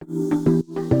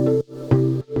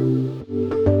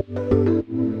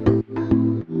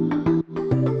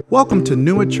Welcome to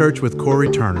Pneuma Church with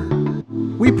Corey Turner.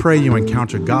 We pray you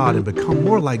encounter God and become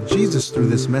more like Jesus through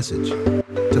this message.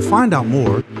 To find out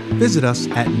more, visit us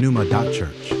at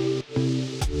pneuma.church.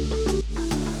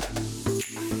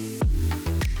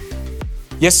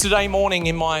 Yesterday morning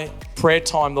in my prayer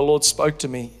time, the Lord spoke to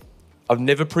me. I've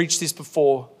never preached this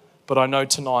before, but I know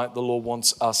tonight the Lord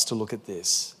wants us to look at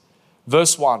this.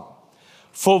 Verse 1.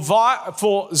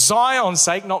 For Zion's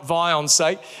sake, not Vion's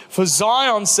sake, for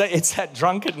Zion's sake, it's that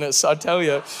drunkenness, I tell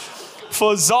you.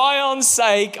 For Zion's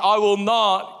sake, I will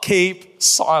not keep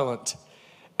silent.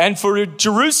 And for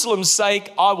Jerusalem's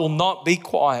sake, I will not be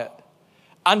quiet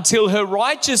until her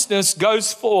righteousness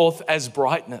goes forth as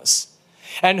brightness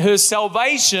and her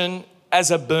salvation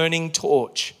as a burning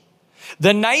torch.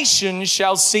 The nations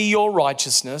shall see your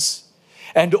righteousness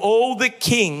and all the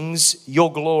kings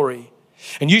your glory.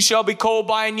 And you shall be called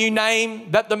by a new name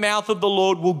that the mouth of the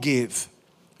Lord will give.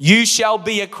 You shall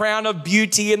be a crown of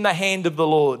beauty in the hand of the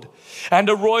Lord, and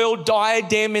a royal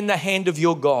diadem in the hand of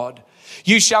your God.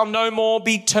 You shall no more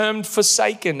be termed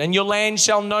forsaken, and your land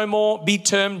shall no more be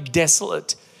termed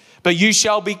desolate. But you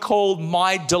shall be called,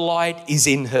 my delight is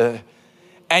in her.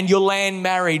 And your land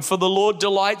married, for the Lord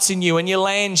delights in you, and your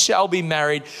land shall be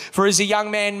married. For as a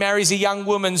young man marries a young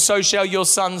woman, so shall your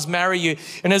sons marry you.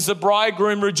 And as the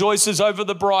bridegroom rejoices over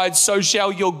the bride, so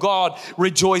shall your God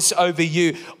rejoice over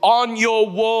you. On your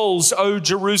walls, O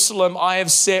Jerusalem, I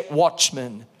have set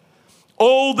watchmen.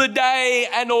 All the day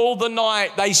and all the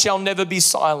night, they shall never be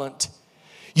silent.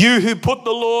 You who put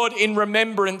the Lord in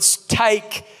remembrance,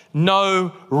 take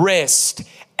no rest.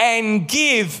 And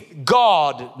give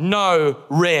God no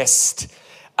rest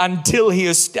until he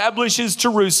establishes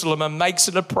Jerusalem and makes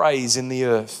it a praise in the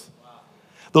earth.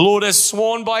 The Lord has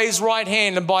sworn by his right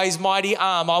hand and by his mighty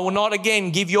arm, I will not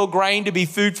again give your grain to be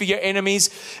food for your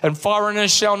enemies, and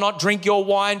foreigners shall not drink your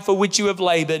wine for which you have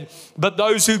labored. But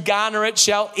those who garner it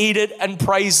shall eat it and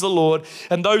praise the Lord,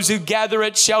 and those who gather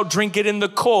it shall drink it in the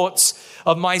courts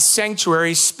of my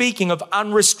sanctuary, speaking of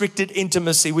unrestricted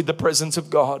intimacy with the presence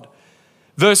of God.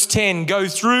 Verse 10, go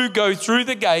through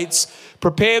the gates,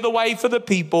 prepare the way for the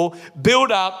people, build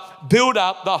up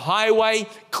the highway,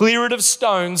 clear it of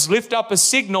stones, lift up a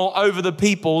signal over the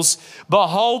peoples.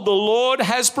 Behold, the Lord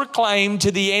has proclaimed to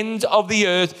the end of the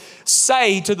earth,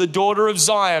 say to the daughter of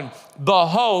Zion,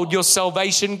 behold, your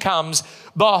salvation comes.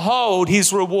 Behold,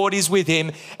 his reward is with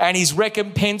him and his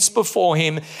recompense before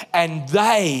him, and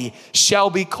they shall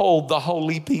be called the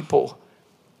holy people,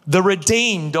 the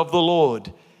redeemed of the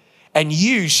Lord. And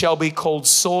you shall be called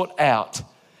sought out,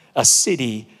 a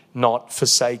city not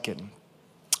forsaken.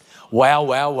 Wow,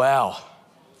 wow, wow.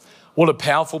 What a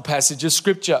powerful passage of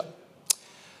scripture.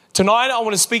 Tonight, I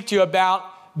want to speak to you about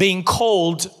being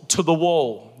called to the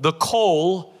wall, the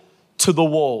call to the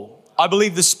wall. I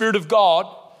believe the Spirit of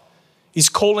God is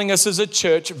calling us as a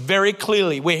church very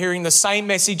clearly. We're hearing the same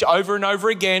message over and over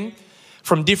again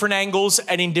from different angles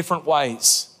and in different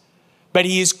ways. But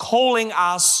he is calling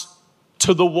us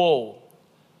to the wall.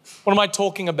 What am I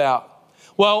talking about?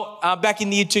 Well, back in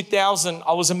the year 2000,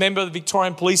 I was a member of the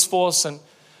Victorian Police Force, and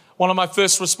one of my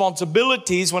first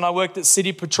responsibilities when I worked at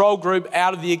City Patrol Group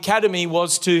out of the academy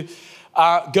was to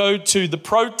go to the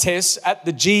protests at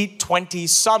the G20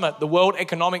 Summit. The World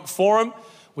Economic Forum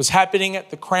was happening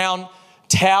at the Crown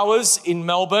Towers in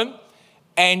Melbourne,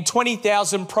 and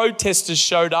 20,000 protesters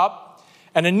showed up,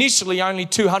 and initially only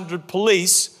 200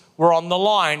 police were on the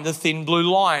line, the thin blue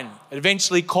line. It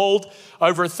eventually called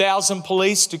over 1,000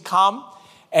 police to come.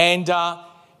 And,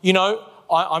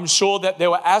 I'm sure that there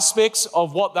were aspects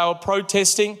of what they were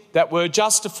protesting that were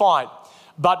justified.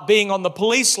 But being on the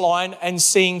police line and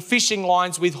seeing fishing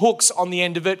lines with hooks on the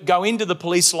end of it go into the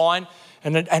police line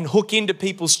and hook into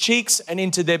people's cheeks and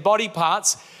into their body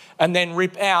parts and then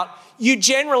rip out, you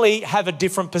generally have a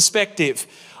different perspective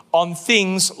on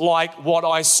things like what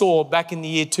I saw back in the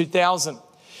year 2000.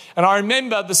 And I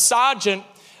remember the sergeant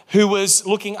who was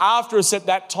looking after us at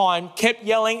that time kept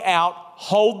yelling out,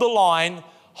 hold the line,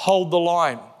 hold the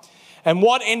line. And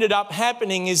what ended up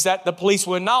happening is that the police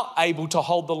were not able to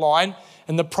hold the line,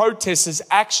 and the protesters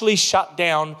actually shut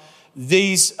down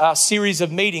these series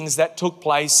of meetings that took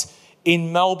place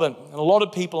in Melbourne. And a lot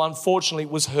of people, unfortunately,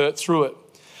 was hurt through it.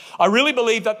 I really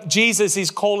believe that Jesus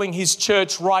is calling his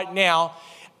church right now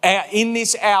in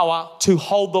this hour to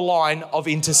hold the line of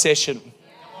intercession,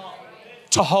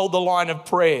 to hold the line of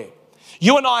prayer.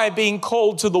 You and I are being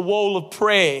called to the wall of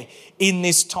prayer in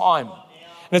this time.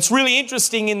 And it's really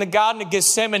interesting in the Garden of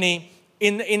Gethsemane,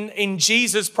 in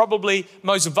Jesus' probably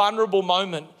most vulnerable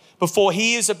moment before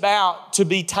he is about to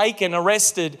be taken,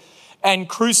 arrested, and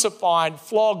crucified,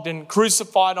 flogged and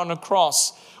crucified on a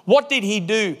cross, what did he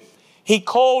do? He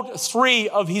called 3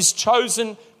 of his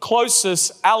chosen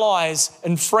closest allies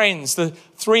and friends, the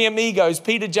 3 amigos,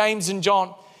 Peter, James, and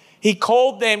John. He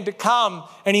called them to come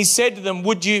and he said to them,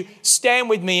 would you stand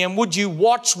with me and would you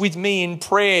watch with me in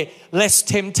prayer lest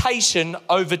temptation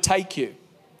overtake you?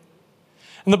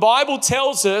 And the Bible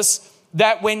tells us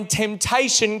that when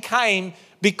temptation came,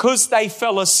 because they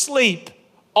fell asleep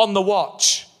on the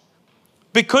watch,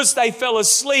 because they fell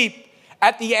asleep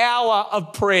at the hour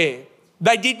of prayer,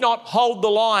 they did not hold the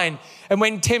line. And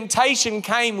when temptation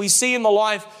came, we see in the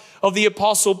life of the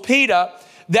Apostle Peter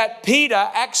that Peter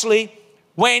actually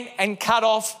went and cut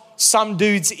off some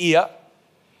dude's ear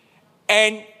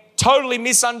and totally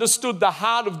misunderstood the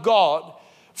heart of God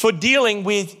for dealing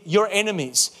with your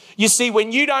enemies. You see,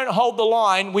 when you don't hold the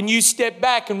line, when you step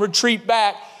back and retreat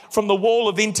back from the wall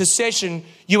of intercession,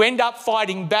 you end up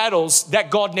fighting battles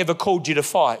that God never called you to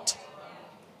fight.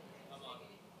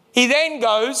 He then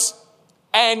goes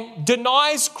and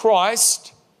denies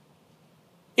Christ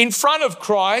in front of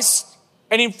Christ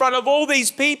and in front of all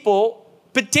these people,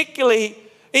 particularly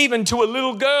even to a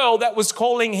little girl that was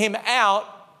calling him out.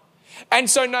 And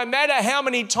so no matter how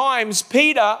many times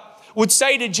Peter would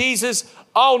say to Jesus,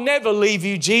 I'll never leave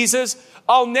you, Jesus.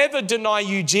 I'll never deny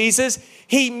you, Jesus.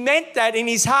 He meant that in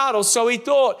his heart, or so he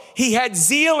thought. He had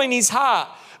zeal in his heart.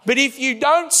 But if you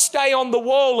don't stay on the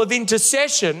wall of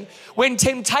intercession, when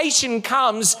temptation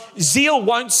comes, zeal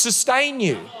won't sustain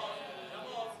you.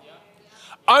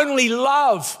 Only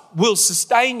love will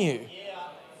sustain you.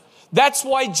 That's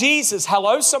why Jesus,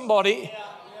 hello somebody,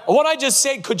 what I just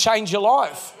said could change your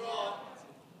life.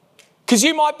 Because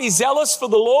you might be zealous for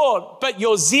the Lord, but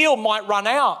your zeal might run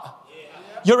out.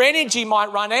 Your energy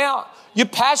might run out. Your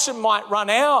passion might run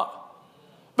out.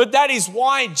 But that is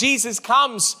why Jesus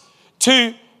comes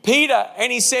to Peter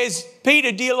and he says,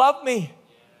 Peter, do you love me?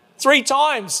 3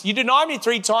 times. You deny me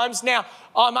 3 times. Now,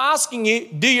 I'm asking you,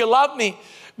 do you love me?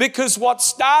 Because what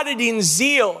started in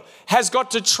zeal has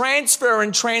got to transfer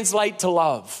and translate to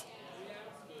love.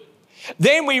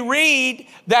 Then we read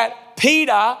that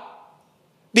Peter,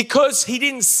 because he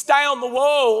didn't stay on the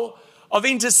wall of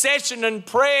intercession and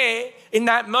prayer in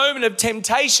that moment of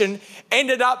temptation,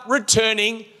 ended up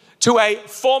returning to a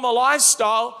former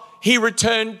lifestyle. He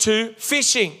returned to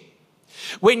fishing.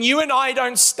 When you and I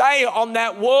don't stay on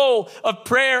that wall of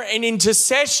prayer and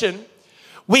intercession,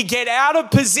 we get out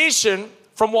of position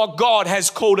from what God has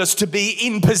called us to be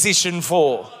in position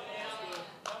for.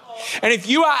 And if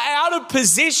you are out of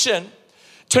position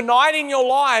tonight in your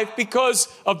life because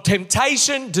of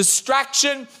temptation,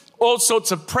 distraction, all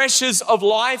sorts of pressures of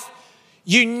life,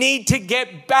 you need to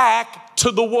get back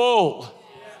to the wall.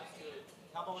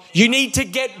 You need to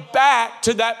get back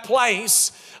to that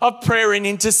place of prayer and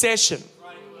intercession.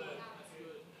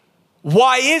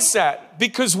 Why is that?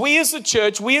 Because we as a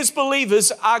church, we as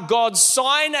believers are God's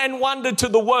sign and wonder to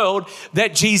the world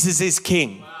that Jesus is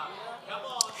King.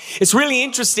 It's really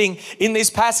interesting in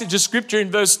this passage of scripture in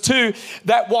verse 2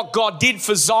 that what God did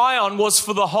for Zion was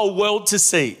for the whole world to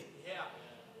see.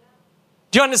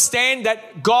 Do you understand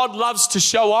that God loves to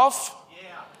show off?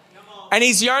 And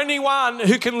he's the only one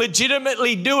who can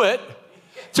legitimately do it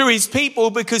through his people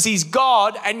because he's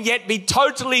God and yet be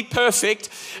totally perfect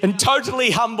and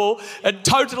totally humble and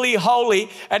totally holy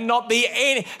and not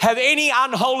have any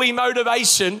unholy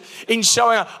motivation in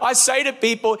showing up. I say to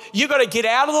people, you got to get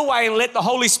out of the way and let the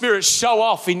Holy Spirit show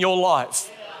off in your life.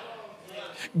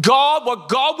 God, what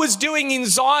God was doing in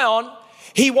Zion,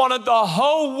 he wanted the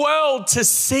whole world to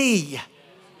see.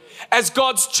 As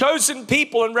God's chosen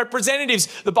people and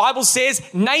representatives, the Bible says,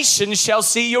 nations shall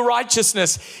see your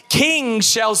righteousness. Kings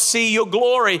shall see your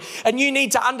glory. And you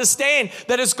need to understand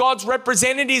that as God's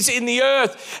representatives in the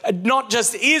earth, not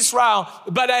just Israel,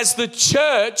 but as the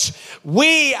church,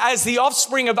 we as the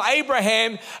offspring of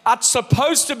Abraham are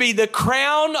supposed to be the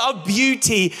crown of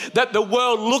beauty that the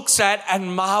world looks at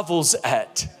and marvels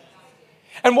at.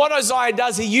 And what Isaiah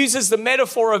does, he uses the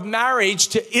metaphor of marriage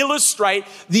to illustrate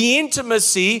the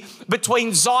intimacy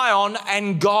between Zion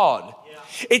and God.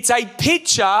 It's a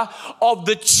picture of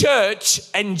the church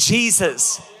and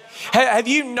Jesus. Have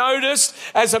you noticed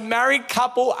as a married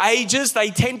couple ages,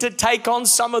 they tend to take on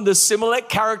some of the similar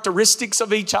characteristics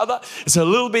of each other? It's a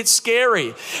little bit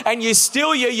scary. And you're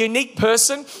still your unique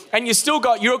person and you still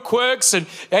got your quirks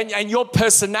and your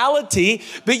personality,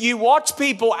 but you watch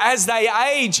people as they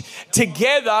age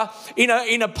together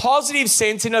in a positive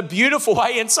sense, in a beautiful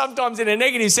way, and sometimes in a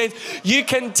negative sense. You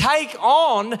can take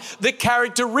on the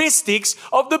characteristics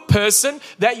of the person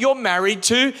that you're married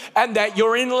to and that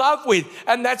you're in love with.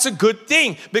 And that's a a good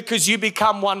thing because you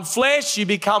become one flesh, you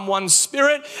become one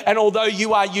spirit, and although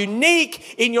you are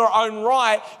unique in your own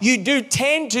right, you do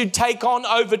tend to take on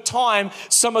over time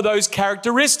some of those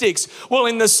characteristics. Well,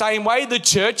 in the same way, the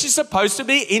church is supposed to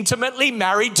be intimately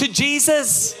married to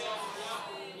Jesus.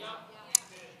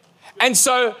 And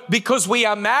so, because we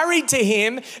are married to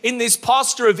him in this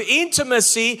posture of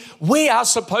intimacy, we are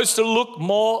supposed to look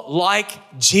more like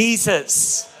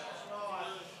Jesus.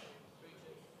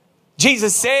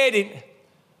 Jesus said in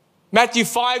Matthew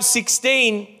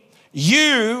 5:16,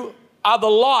 you are the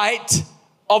light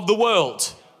of the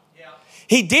world.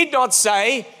 He did not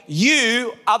say,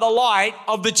 you are the light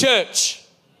of the church.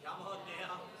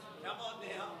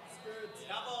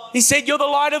 He said, you're the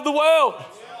light of the world.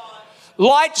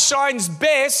 Light shines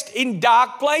best in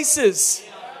dark places.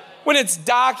 When it's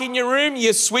dark in your room,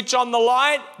 you switch on the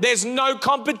light. There's no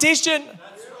competition.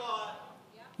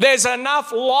 There's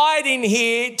enough light in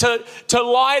here to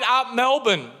light up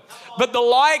Melbourne. But the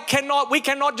light we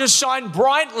cannot just shine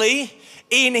brightly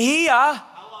in here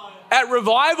at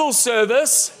revival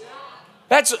service.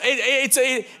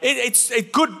 It's a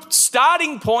good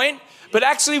starting point, but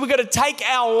actually we've got to take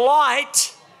our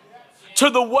light to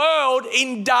the world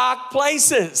in dark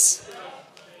places.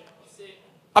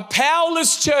 A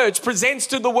powerless church presents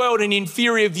to the world an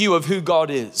inferior view of who God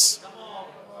is.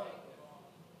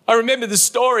 I remember the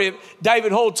story of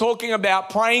David Hall talking about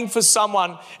praying for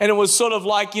someone, and it was sort of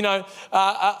like,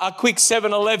 a quick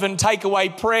 7-Eleven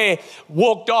takeaway prayer,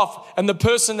 walked off, and the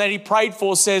person that he prayed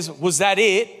for says, was that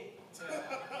it?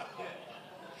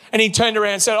 And he turned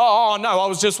around and said, oh no, I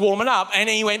was just warming up. And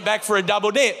he went back for a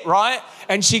double dip, right?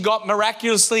 And she got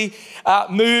miraculously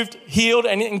moved, healed,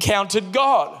 and encountered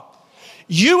God.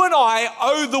 You and I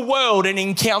owe the world an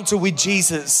encounter with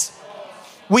Jesus.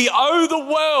 We owe the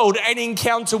world an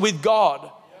encounter with God.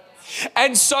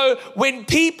 And so when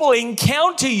people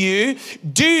encounter you,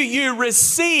 do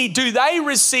they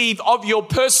receive of your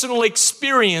personal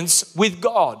experience with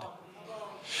God?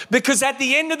 Because at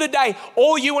the end of the day,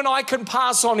 all you and I can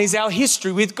pass on is our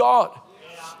history with God,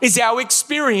 is our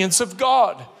experience of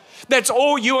God. That's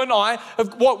all you and I,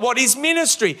 what is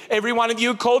ministry? Every one of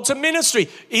you are called to ministry.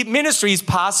 Ministry is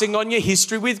passing on your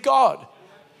history with God.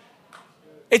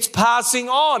 It's passing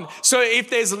on. So if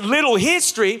there's little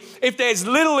history, if there's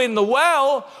little in the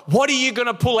well, what are you going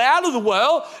to pull out of the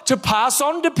well to pass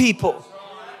on to people?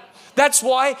 That's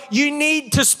why you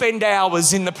need to spend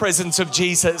hours in the presence of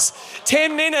Jesus.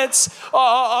 10 minutes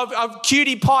of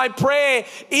cutie pie prayer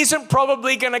isn't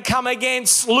probably going to come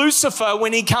against Lucifer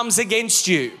when he comes against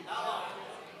you.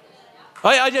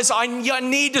 I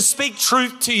need to speak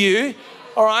truth to you,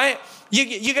 all right?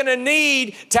 You're going to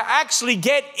need to actually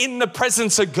get in the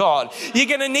presence of God. You're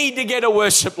going to need to get a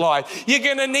worship life. You're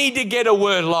going to need to get a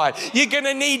word life. You're going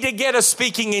to need to get a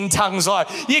speaking in tongues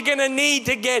life. You're going to need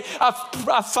to get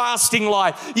a fasting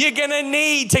life. You're going to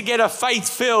need to get a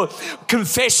faith-filled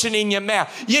confession in your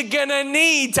mouth. You're going to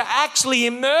need to actually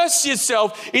immerse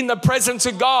yourself in the presence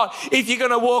of God if you're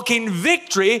going to walk in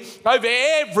victory over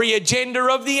every agenda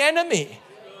of the enemy.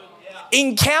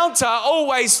 Encounter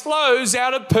always flows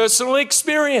out of personal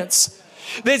experience.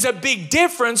 There's a big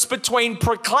difference between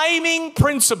proclaiming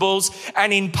principles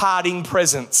and imparting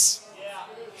presence.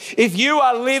 If you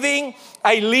are living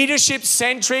a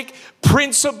leadership-centric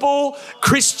principle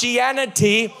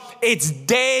Christianity, it's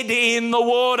dead in the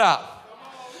water.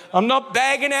 I'm not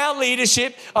bagging out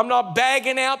leadership. I'm not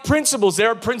bagging out principles. There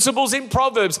are principles in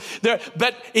Proverbs.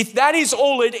 But if that is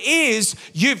all it is,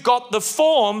 you've got the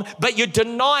form, but you're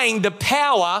denying the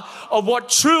power of what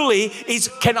truly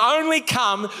can only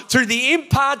come through the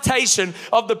impartation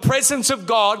of the presence of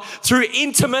God through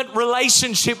intimate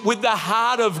relationship with the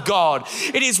heart of God.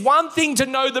 It is one thing to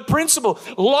know the principle.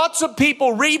 Lots of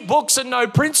people read books and know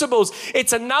principles.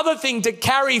 It's another thing to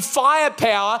carry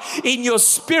firepower in your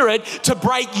spirit to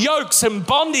break yokes and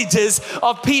bondages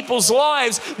of people's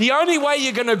lives. The only way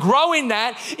you're going to grow in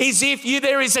that is if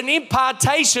there is an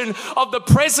impartation of the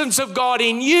presence of God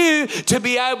in you to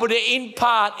be able to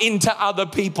impart into other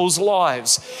people's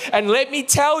lives. And let me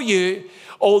tell you,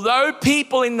 although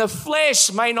people in the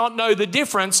flesh may not know the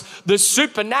difference, the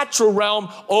supernatural realm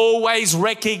always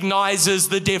recognizes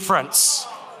the difference.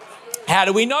 How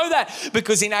do we know that?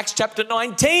 Because in Acts chapter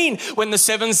 19, when the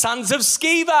 7 sons of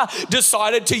Sceva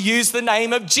decided to use the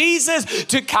name of Jesus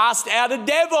to cast out a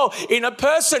devil in a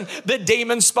person, the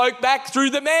demon spoke back through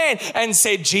the man and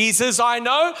said, Jesus I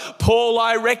know, Paul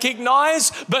I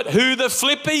recognize, but who the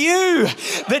flip are you?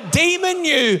 The demon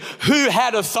knew who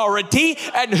had authority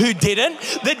and who didn't.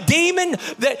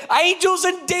 The angels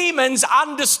and demons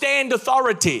understand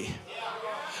authority.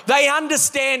 They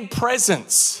understand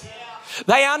presence.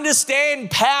 They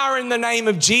understand power in the name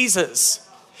of Jesus.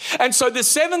 And so the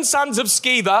 7 sons of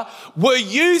Sceva were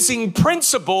using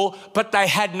principle, but they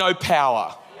had no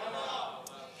power.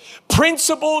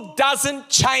 Principle doesn't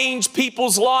change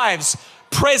people's lives.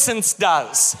 Presence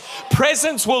does.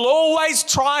 Presence will always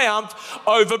triumph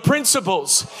over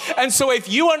principles. And so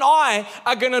if you and I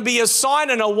are going to be a sign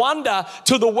and a wonder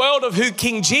to the world of who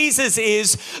King Jesus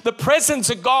is, the presence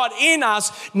of God in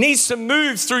us needs to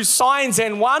move through signs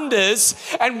and wonders.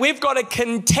 And we've got to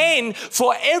contend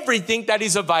for everything that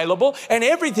is available and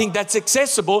everything that's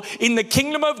accessible in the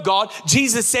kingdom of God.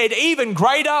 Jesus said, even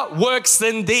greater works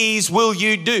than these will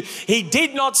you do. He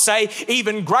did not say,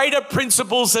 even greater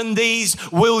principles than these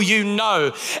will you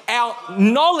know. Our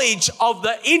knowledge of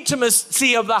the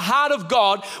intimacy of the heart of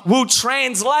God will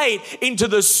translate into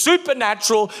the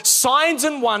supernatural signs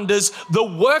and wonders, the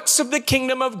works of the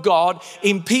kingdom of God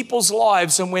in people's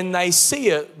lives. And when they see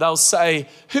it, they'll say,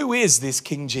 who is this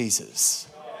King Jesus?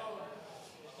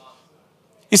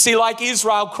 You see, like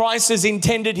Israel, Christ has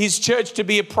intended his church to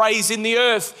be a praise in the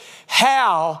earth.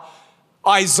 How,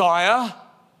 Isaiah?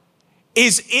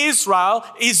 Is Israel,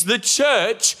 is the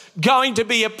church going to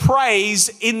be a praise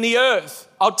in the earth?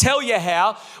 I'll tell you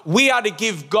how. We are to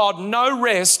give God no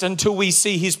rest until we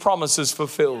see his promises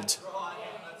fulfilled. That's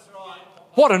right.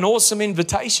 What an awesome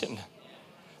invitation.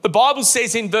 The Bible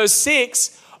says in verse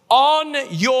 6, on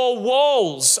your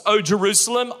walls, O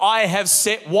Jerusalem, I have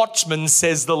set watchmen,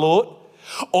 says the Lord,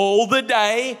 all the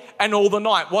day and all the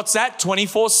night. What's that?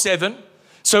 24/7.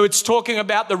 So it's talking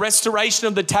about the restoration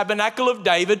of the tabernacle of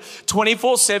David,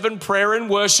 24/7 prayer and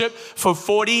worship for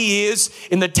 40 years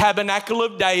in the tabernacle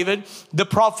of David. The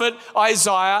prophet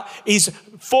Isaiah is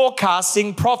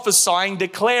forecasting, prophesying,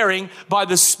 declaring by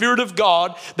the Spirit of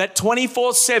God that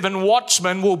 24/7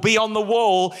 watchmen will be on the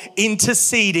wall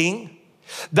interceding.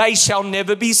 They shall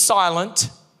never be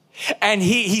silent. And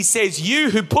he says,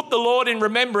 you who put the Lord in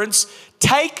remembrance,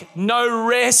 take no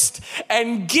rest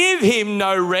and give him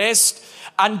no rest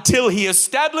until he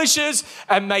establishes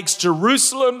and makes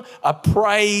Jerusalem a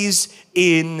praise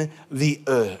in the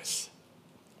earth.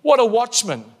 What are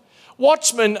watchmen?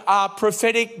 Watchmen are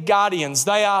prophetic guardians.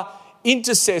 They are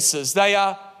intercessors. They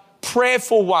are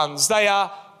prayerful ones. They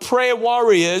are prayer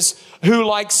warriors who,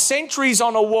 like sentries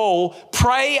on a wall,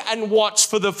 pray and watch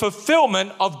for the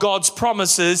fulfillment of God's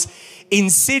promises in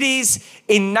cities,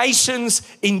 in nations,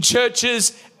 in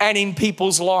churches, and in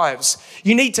people's lives.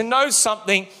 You need to know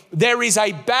something. There is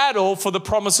a battle for the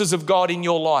promises of God in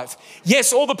your life.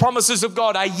 Yes, all the promises of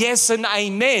God are yes and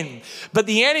amen. But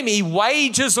the enemy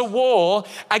wages a war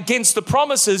against the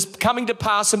promises coming to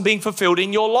pass and being fulfilled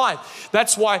in your life.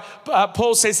 That's why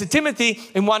Paul says to Timothy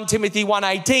in 1 Timothy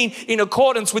 1:18, in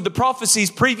accordance with the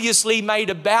prophecies previously made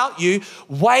about you,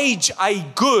 wage a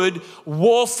good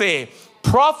warfare.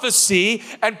 Prophecy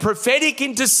and prophetic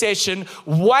intercession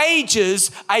wages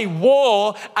a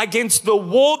war against the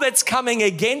war that's coming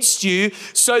against you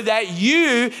so that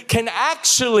you can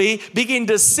actually begin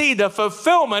to see the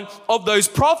fulfillment of those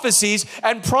prophecies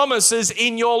and promises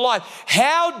in your life.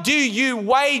 How do you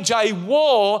wage a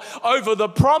war over the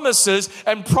promises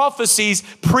and prophecies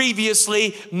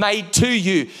previously made to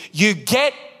you? You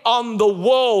get on the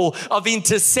wall of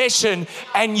intercession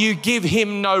and you give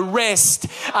him no rest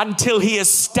until he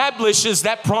establishes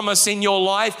that promise in your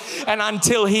life and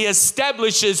until he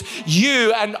establishes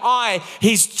you and I,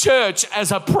 his church,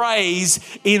 as a praise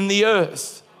in the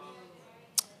earth.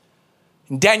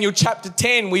 In Daniel chapter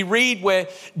 10, we read where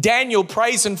Daniel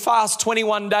prays and fasts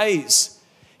 21 days.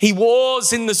 He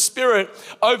wars in the spirit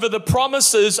over the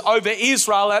promises over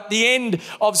Israel. At the end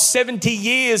of 70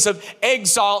 years of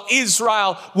exile,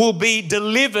 Israel will be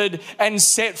delivered and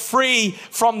set free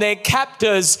from their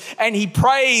captors. And he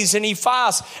prays and he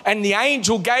fasts. And the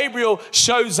angel Gabriel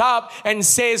shows up and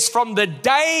says, from the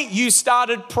day you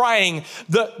started praying,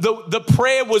 the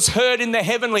prayer was heard in the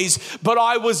heavenlies. But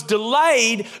I was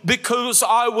delayed because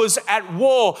I was at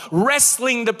war,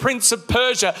 wrestling the prince of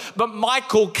Persia. But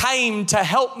Michael came to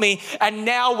help me, and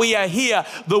now we are here.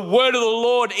 The word of the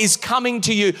Lord is coming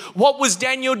to you. What was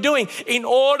Daniel doing? In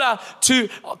order to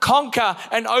conquer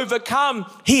and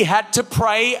overcome, he had to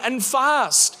pray and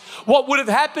fast. What would have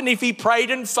happened if he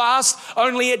prayed and fasted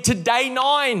only to day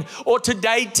 9 or to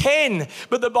day 10?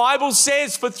 But the Bible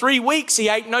says for 3 weeks he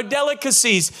ate no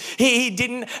delicacies. He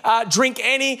didn't drink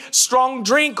any strong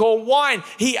drink or wine.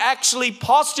 He actually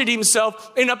postured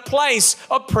himself in a place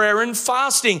of prayer and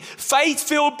fasting.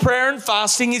 Faith-filled prayer and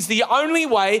fasting is the only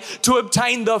way to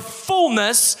obtain the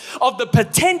fullness of the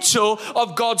potential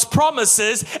of God's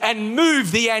promises and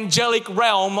move the angelic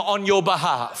realm on your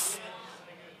behalf.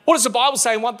 What does the Bible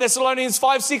say in 1 Thessalonians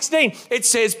 5:16? It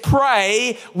says,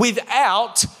 pray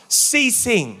without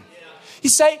ceasing. You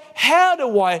say, how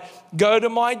do I go to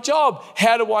my job?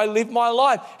 How do I live my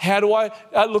life? How do I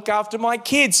look after my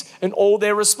kids and all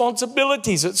their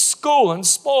responsibilities at school and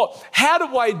sport? How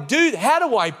do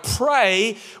I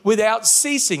pray without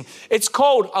ceasing? It's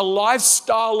called a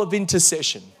lifestyle of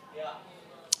intercession.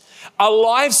 A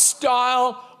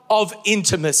lifestyle of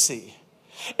intimacy.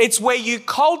 It's where you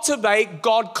cultivate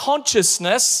God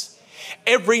consciousness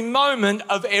every moment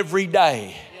of every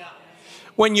day.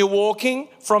 When you're walking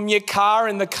from your car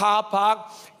in the car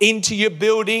park into your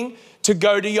building to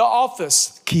go to your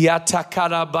office.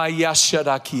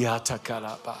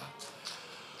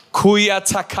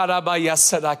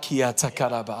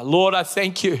 Lord, I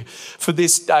thank you for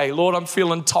this day. Lord, I'm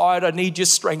feeling tired. I need your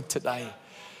strength today.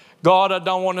 God, I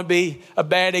don't want to be a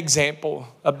bad example,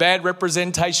 a bad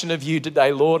representation of you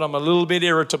today, Lord. I'm a little bit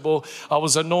irritable. I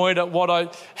was annoyed at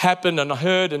what happened and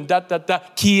heard and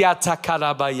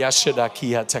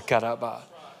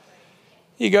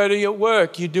You go to your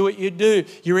work, you do what you do.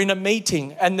 You're in a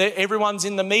meeting and everyone's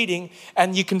in the meeting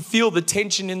and you can feel the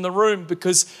tension in the room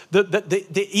because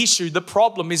the issue, the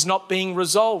problem is not being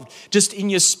resolved. Just in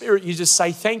your spirit, you just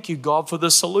say, thank you, God, for the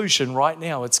solution right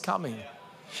now. It's coming.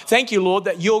 Thank you, Lord,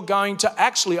 that you're going to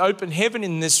actually open heaven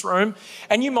in this room.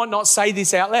 And you might not say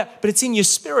this out loud, but it's in your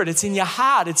spirit, it's in your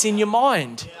heart, it's in your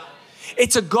mind.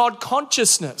 It's a God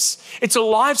consciousness. It's a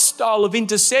lifestyle of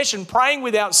intercession. Praying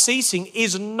without ceasing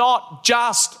is not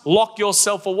just lock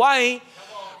yourself away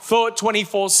for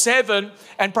 24/7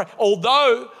 and pray.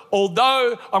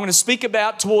 Although I'm going to speak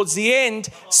about towards the end,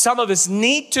 some of us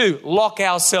need to lock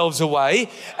ourselves away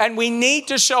and we need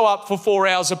to show up for 4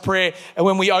 hours of prayer and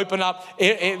when we open up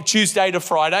Tuesday to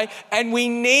Friday, and we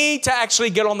need to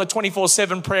actually get on the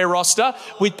 24/7 prayer roster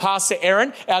with Pastor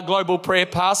Erin, our global prayer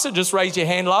pastor. Just raise your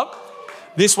hand, love.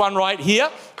 This one right here.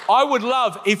 I would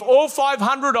love if all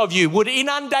 500 of you would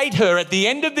inundate her at the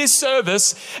end of this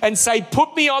service and say,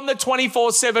 put me on the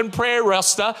 24/7 prayer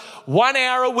roster, 1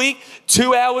 hour a week,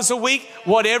 2 hours a week,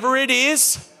 whatever it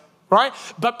is, right?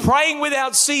 But praying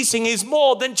without ceasing is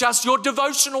more than just your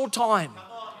devotional time.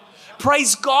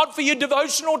 Praise God for your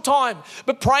devotional time.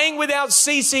 But praying without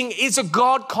ceasing is a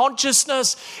God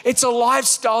consciousness. It's a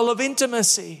lifestyle of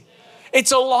intimacy.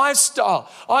 It's a lifestyle.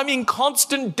 I'm in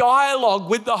constant dialogue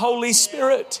with the Holy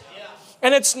Spirit.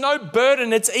 And it's no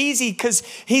burden. It's easy because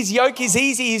his yoke is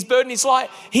easy. His burden is light.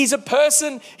 He's a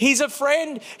person. He's a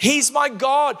friend. He's my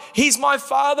God. He's my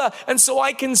Father. And so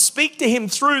I can speak to him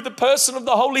through the person of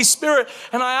the Holy Spirit.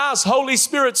 And I ask, Holy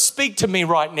Spirit, speak to me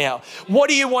right now. What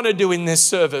do you want to do in this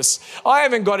service? I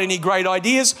haven't got any great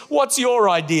ideas. What's your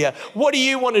idea? What do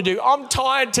you want to do? I'm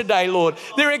tired today, Lord.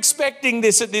 They're expecting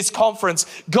this at this conference.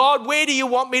 God, where do you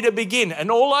want me to begin? And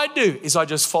all I do is I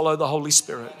just follow the Holy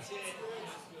Spirit.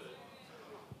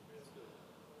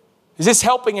 Is this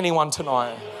helping anyone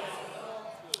tonight?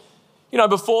 You know,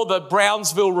 before the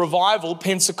Brownsville revival,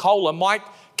 Pensacola, Mike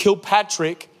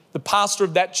Kilpatrick, the pastor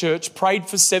of that church, prayed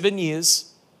for 7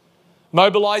 years,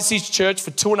 mobilized his church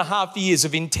for 2.5 years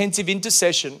of intensive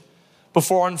intercession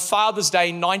before on Father's Day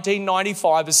in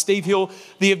 1995, as Steve Hill,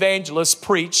 the evangelist,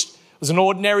 preached. It was an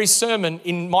ordinary sermon.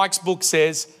 In Mike's book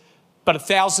says, but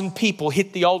 1,000 people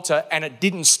hit the altar and it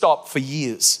didn't stop for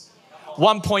years.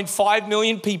 1.5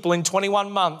 million people in 21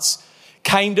 months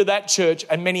came to that church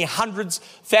and many hundreds,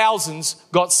 thousands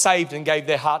got saved and gave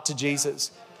their heart to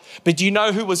Jesus. But do you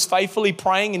know who was faithfully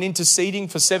praying and interceding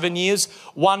for 7 years?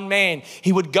 One man.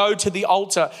 He would go to the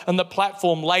altar and the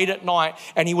platform late at night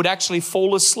and he would actually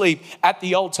fall asleep at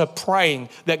the altar praying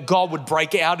that God would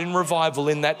break out in revival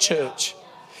in that church.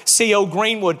 C.L.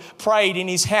 Greenwood prayed in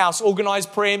his house,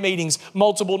 organised prayer meetings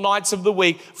multiple nights of the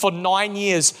week for 9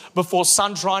 years before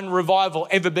Sunshine Revival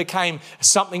ever became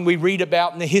something we read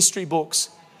about in the history books.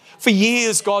 For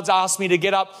years, God's asked me to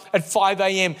get up at 5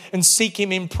 a.m. and seek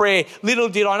him in prayer. Little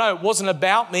did I know, it wasn't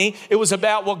about me. It was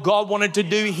about what God wanted to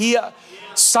do here.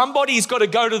 Somebody's got to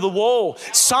go to the wall.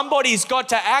 Somebody's got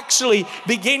to actually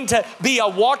begin to be a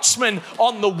watchman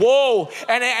on the wall.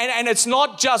 And it's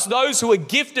not just those who are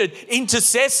gifted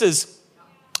intercessors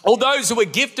or those who are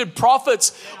gifted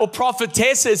prophets or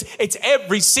prophetesses. It's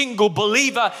every single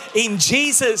believer in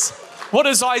Jesus. What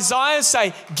does Isaiah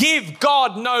say? Give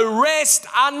God no rest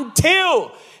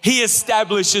until he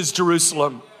establishes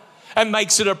Jerusalem and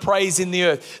makes it a praise in the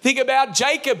earth. Think about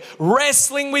Jacob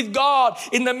wrestling with God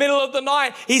in the middle of the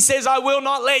night. He says, I will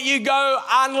not let you go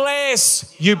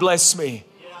unless you bless me.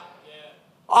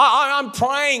 I'm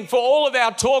praying for all of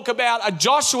our talk about a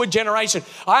Joshua generation.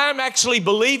 I am actually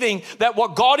believing that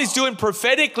what God is doing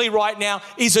prophetically right now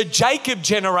is a Jacob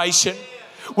generation.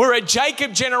 where a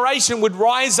Jacob generation would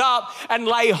rise up and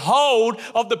lay hold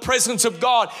of the presence of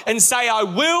God and say, I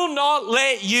will not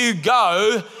let you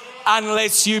go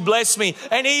unless you bless me.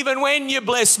 And even when you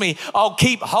bless me, I'll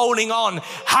keep holding on.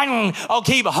 I'll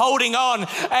keep holding on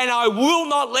and I will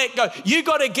not let go. You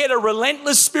got to get a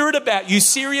relentless spirit about you,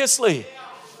 seriously.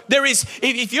 There is,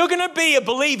 if you're going to be a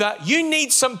believer, you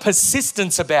need some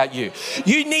persistence about you.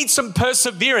 You need some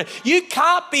perseverance. You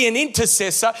can't be an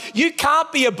intercessor. You can't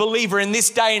be a believer in this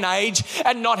day and age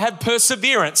and not have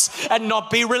perseverance and not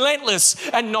be relentless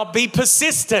and not be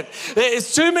persistent.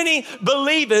 There's too many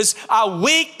believers are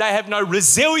weak. They have no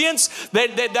resilience.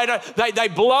 They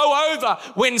blow over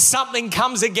when something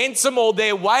comes against them or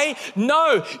their way.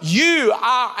 No, you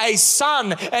are a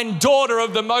son and daughter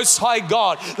of the Most High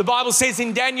God. The Bible says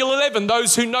in Daniel 11,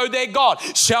 those who know their God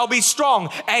shall be strong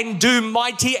and do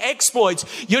mighty exploits.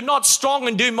 You're not strong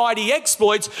and do mighty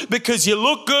exploits because you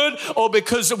look good or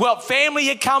because of what family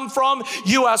you come from.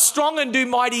 You are strong and do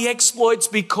mighty exploits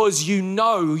because you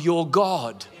know your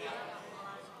God.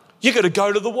 You got to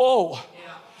go to the wall.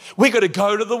 We got to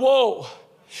go to the wall.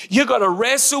 You got to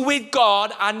wrestle with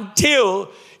God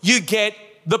until you get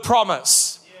the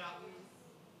promise.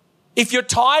 If you're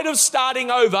tired of starting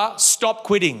over, stop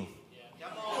quitting.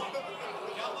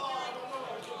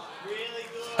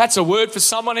 That's a word for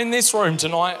someone in this room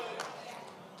tonight.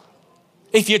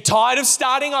 If you're tired of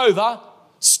starting over,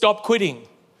 stop quitting.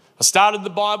 I started the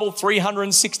Bible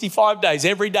 365 days.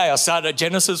 Every day I started at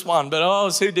Genesis 1, but it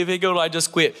was too difficult, I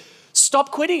just quit. Stop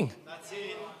quitting. That's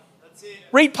it. That's it.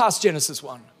 Read past Genesis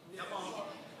 1.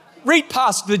 Read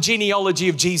past the genealogy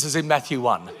of Jesus in Matthew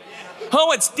 1.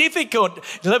 Oh, it's difficult.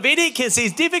 Leviticus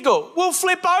is difficult. We'll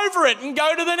flip over it and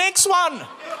go to the next one.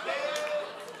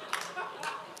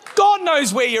 God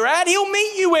knows where you're at. He'll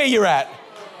meet you where you're at.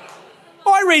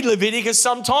 I read Leviticus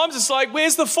sometimes. It's like,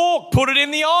 where's the fork? Put it in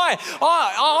the eye.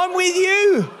 I'm with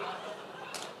you.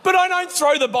 But I don't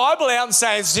throw the Bible out and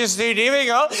say it's just too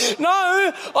difficult. No,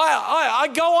 I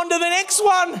go on to the next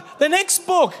one, the next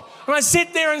book. And I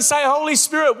sit there and say, Holy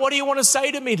Spirit, what do you want to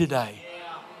say to me today?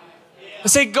 I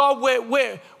say, God,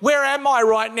 where am I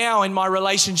right now in my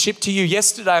relationship to you?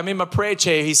 Yesterday, I'm in my prayer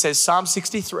chair. He says, Psalm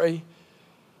 63.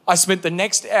 I spent the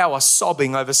next hour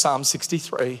sobbing over Psalm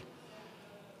 63.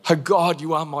 Oh God,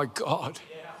 you are my God.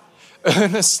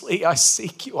 Earnestly I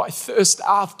seek you. I thirst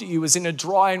after you as in a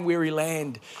dry and weary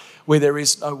land where there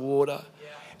is no water.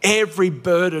 Every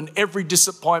burden, every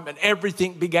disappointment,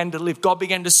 everything began to lift. God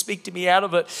began to speak to me out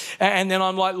of it. And then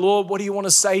I'm like, Lord, what do you want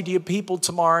to say to your people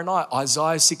tomorrow night?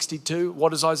 Isaiah 62.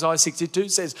 What does Isaiah 62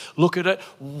 says? Look at it.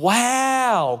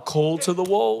 Wow, call to the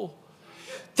wall.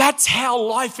 That's how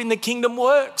life in the kingdom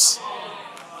works.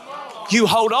 You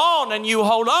hold on and you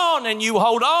hold on and you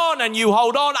hold on and you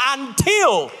hold on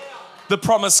until the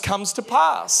promise comes to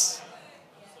pass.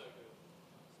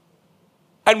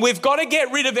 And we've got to get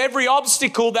rid of every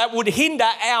obstacle that would hinder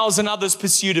ours and others'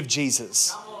 pursuit of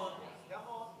Jesus.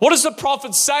 What does the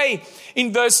prophet say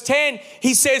in verse 10?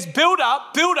 He says, build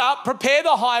up, prepare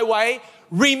the highway,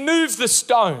 remove the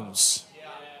stones,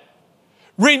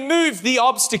 remove the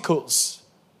obstacles.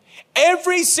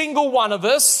 Every single one of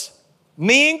us,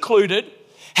 me included,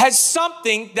 has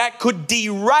something that could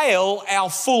derail our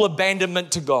full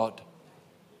abandonment to God.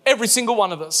 Every single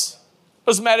one of us.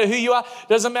 Doesn't matter who you are.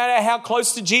 Doesn't matter how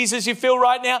close to Jesus you feel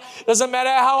right now. Doesn't matter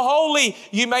how holy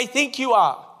you may think you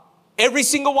are. Every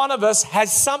single one of us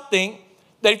has something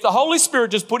that if the Holy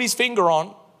Spirit just put his finger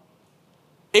on,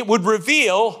 it would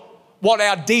reveal what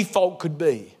our default could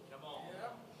be.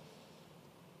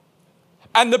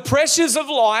 And the pressures of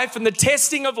life and the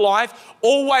testing of life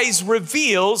always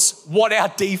reveals what our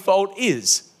default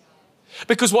is.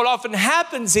 Because what often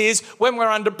happens is when we're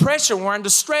under pressure, when we're under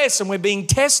stress and we're being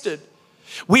tested,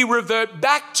 we revert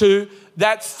back to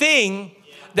that thing,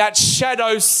 that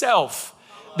shadow self,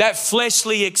 that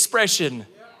fleshly expression,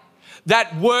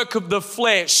 that work of the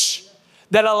flesh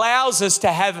that allows us to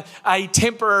have a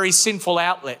temporary sinful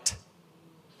outlet.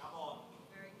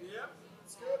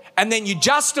 And then you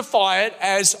justify it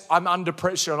as I'm under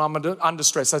pressure and I'm under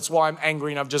stress. That's why I'm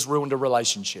angry and I've just ruined a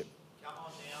relationship. Come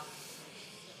on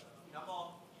now. Come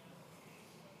on.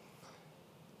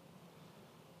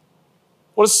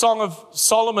 What does Song of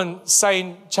Solomon say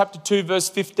in chapter 2, verse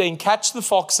 15? Catch the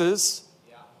foxes,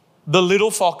 the little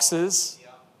foxes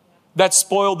that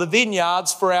spoil the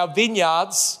vineyards, for our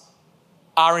vineyards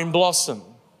are in blossom.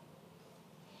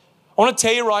 I want to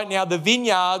tell you right now, the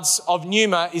vineyards of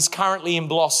Numa is currently in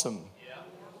blossom.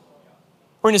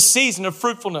 We're in a season of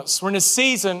fruitfulness. We're in a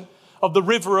season of the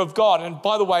river of God. And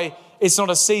by the way, it's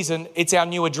not a season, it's our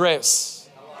new address.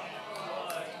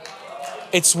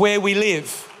 It's where we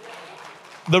live.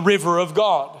 the river of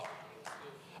God.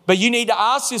 But you need to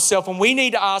ask yourself, and we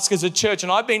need to ask as a church,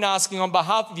 and I've been asking on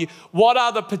behalf of you, what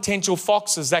are the potential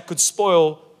foxes that could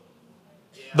spoil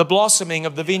the blossoming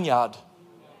of the vineyard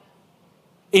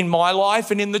in my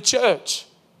life and in the church?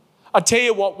 I tell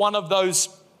you what one of those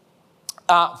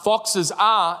foxes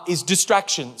is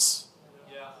distractions.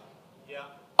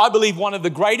 I believe one of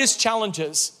the greatest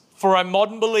challenges for a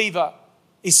modern believer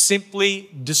is simply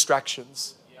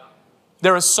distractions.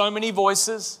 There are so many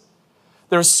voices.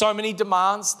 There are so many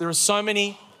demands. There are so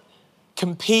many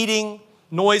competing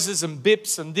noises and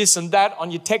bips and this and that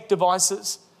on your tech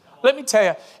devices. Let me tell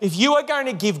you, if you are going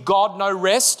to give God no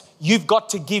rest, you've got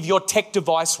to give your tech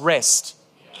device rest.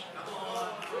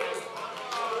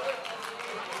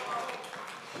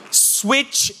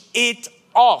 Switch it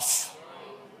off.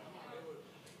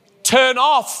 Turn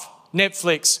off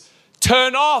Netflix.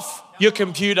 Turn off your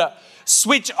computer.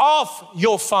 Switch off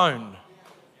your phone.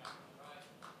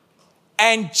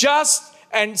 And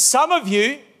some of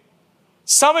you,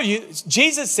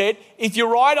 Jesus said, if your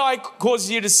right eye causes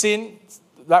you to sin,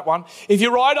 that one, if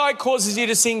your right eye causes you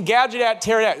to sin, gouge it out,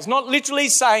 tear it out. It's not literally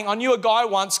saying, I knew a guy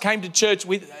once came to church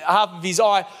with half of his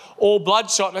eye all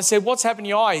bloodshot. And I said, what's happened to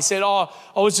your eye? He said, I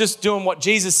was just doing what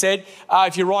Jesus said.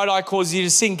 If your right eye causes you to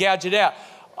sin, gouge it out.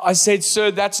 I said,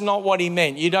 sir, that's not what he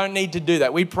meant. You don't need to do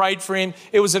that. We prayed for him.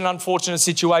 It was an unfortunate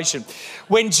situation.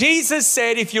 When Jesus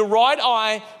said, if your right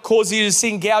eye causes you to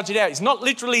sin, gouge it out, he's not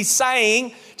literally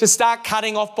saying to start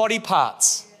cutting off body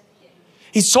parts.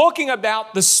 He's talking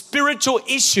about the spiritual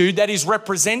issue that is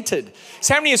represented.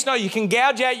 So how many of us know you can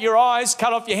gouge out your eyes,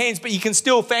 cut off your hands, but you can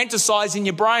still fantasize in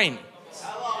your brain?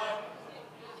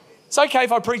 It's okay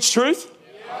if I preach truth.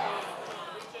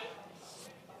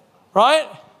 Right?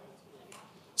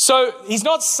 So he's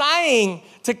not saying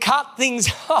to cut things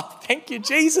off. Thank you,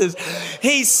 Jesus.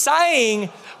 He's saying,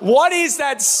 what is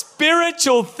that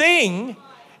spiritual thing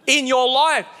in your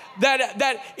life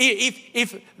that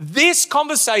if this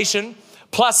conversation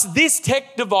plus this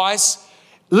tech device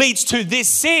leads to this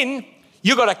sin,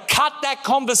 you've got to cut that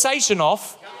conversation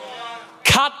off,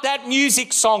 cut that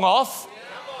music song off,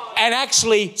 and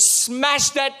actually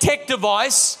smash that tech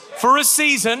device for a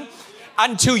season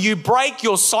until you break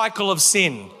your cycle of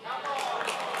sin.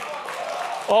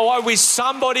 Oh, I wish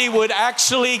somebody would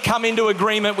actually come into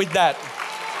agreement with that.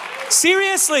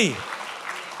 Seriously.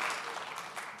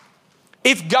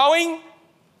 If going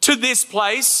to this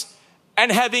place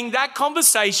and having that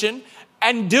conversation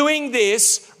and doing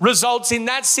this results in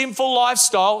that sinful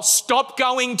lifestyle, stop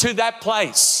going to that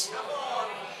place.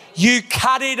 You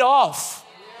cut it off.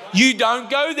 You don't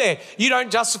go there. You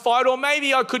don't justify it. Or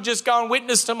maybe I could just go and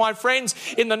witness to my friends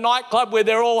in the nightclub where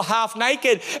they're all half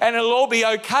naked and it'll all be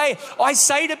okay. I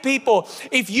say to people,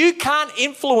 if you can't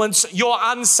influence your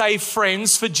unsafe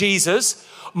friends for Jesus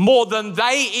more than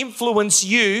they influence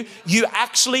you, you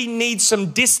actually need some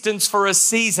distance for a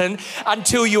season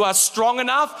until you are strong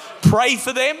enough. Pray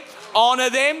for them. Honor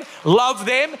them, love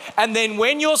them, and then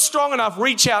when you're strong enough,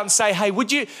 reach out and say, hey,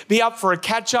 would you be up for a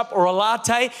catch-up or a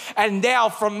latte? And now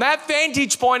from that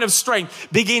vantage point of strength,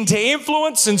 begin to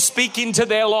influence and speak into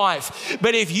their life.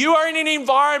 But if you are in an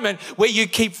environment where you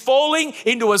keep falling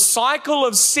into a cycle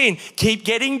of sin, keep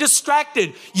getting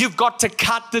distracted, you've got to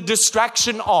cut the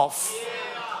distraction off.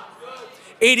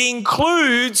 It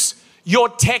includes your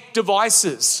tech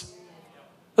devices.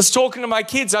 I was talking to my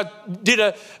kids. I did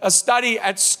a study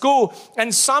at school,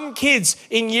 and some kids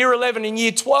in year 11 and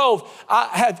year 12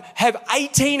 have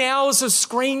 18 hours of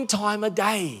screen time a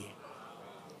day.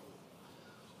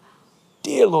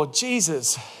 Dear Lord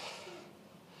Jesus.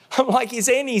 I'm like, is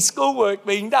any schoolwork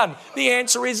being done? The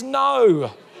answer is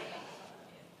no.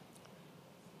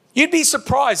 You'd be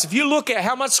surprised if you look at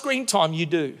how much screen time you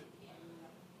do.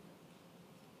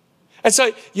 And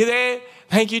so you're there.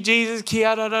 Thank you, Jesus.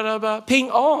 Kia, da, da, da, da. Ping.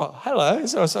 Oh, hello.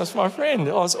 So that's my friend.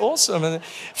 Oh, it's awesome. And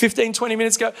 15, 20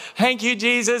 minutes ago, thank you,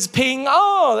 Jesus. Ping.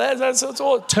 Oh, that's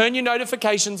all. Turn your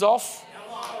notifications off.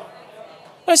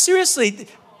 No, seriously.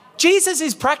 Jesus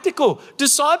is practical.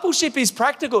 Discipleship is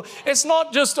practical. It's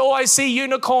not just, oh, I see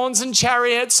unicorns and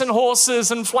chariots and horses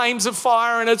and flames of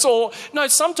fire and it's all. No,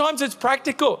 sometimes it's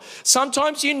practical.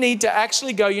 Sometimes you need to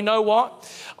actually go, you know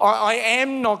what? I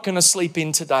am not going to sleep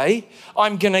in today.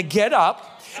 I'm going to get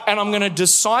up and I'm going to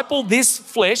disciple this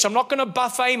flesh. I'm not going to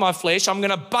buffet my flesh. I'm going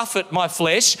to buffet my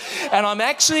flesh. And I'm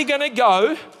actually going to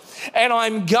go and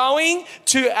I'm going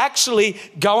to actually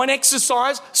go and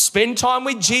exercise, spend time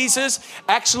with Jesus.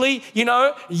 Actually, you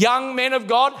know, young men of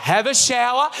God, have a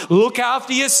shower, look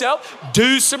after yourself,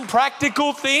 do some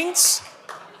practical things.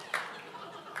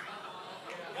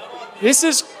 This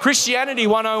is Christianity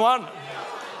 101.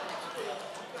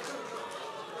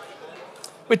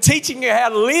 We're teaching you how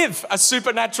to live a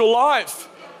supernatural life.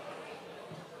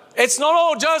 It's not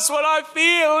all just what I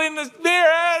feel in the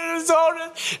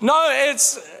spirit. No,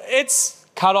 it's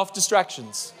cut off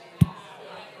distractions.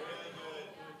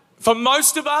 For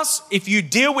most of us, if you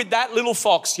deal with that little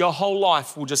fox, your whole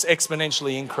life will just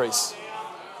exponentially increase.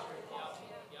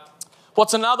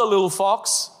 What's another little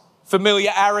fox?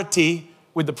 Familiarity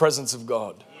with the presence of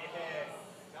God.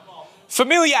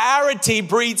 Familiarity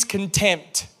breeds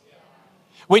contempt.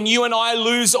 When you and I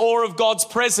lose awe of God's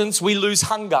presence, we lose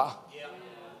hunger.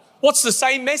 What's the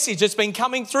same message that's been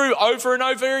coming through over and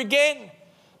over again?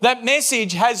 That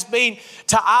message has been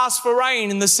to ask for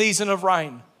rain in the season of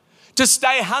rain, to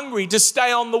stay hungry, to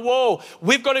stay on the wall.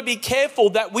 We've got to be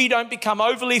careful that we don't become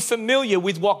overly familiar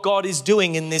with what God is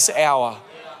doing in this hour.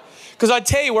 Because I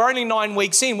tell you, we're only 9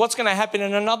 weeks in. What's going to happen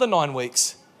in another 9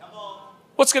 weeks?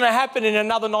 What's going to happen in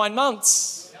another 9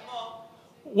 months?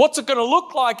 What's it going to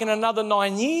look like in another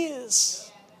 9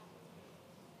 years?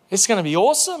 It's going to be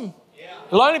awesome.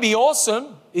 It'll only be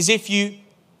awesome is if you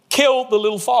kill the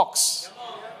little fox.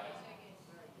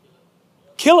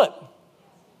 Kill it.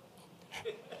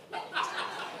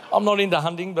 I'm not into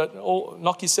hunting, but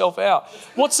knock yourself out.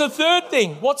 What's the third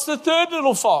thing? What's the third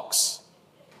little fox?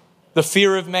 The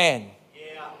fear of man.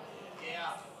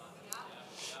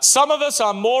 Some of us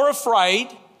are more afraid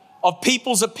of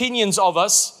people's opinions of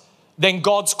us than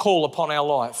God's call upon our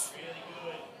life.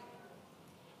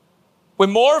 We're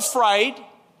more afraid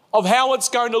of how it's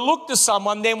going to look to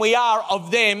someone than we are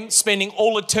of them spending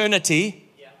all eternity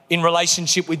in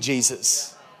relationship with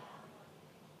Jesus.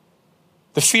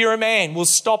 The fear of man will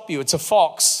stop you. It's a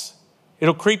fox.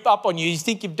 It'll creep up on you. You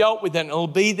think you've dealt with it and it'll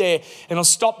be there and it'll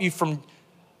stop you from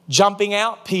jumping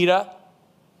out, Peter,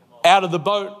 out of the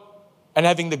boat and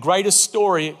having the greatest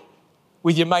story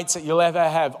with your mates that you'll ever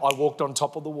have. I walked on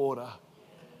top of the water.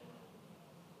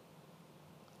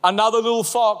 Another little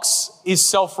fox is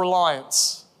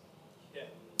self-reliance.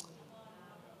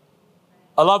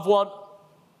 I love what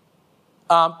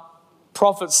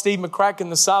Prophet Steve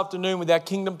McCracken this afternoon with our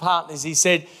Kingdom Partners, he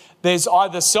said, there's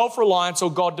either self-reliance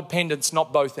or God dependence,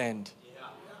 not both end.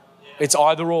 It's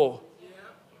either or.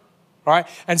 Right?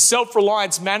 And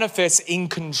self-reliance manifests in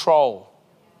control.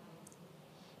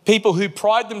 People who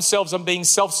pride themselves on being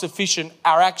self-sufficient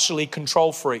are actually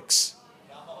control freaks.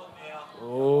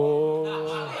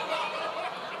 Oh.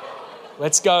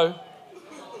 Let's go.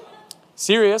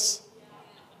 Serious.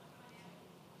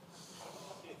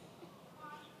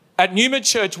 At Newman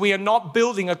Church, we are not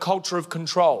building a culture of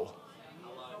control.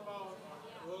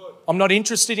 I'm not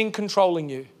interested in controlling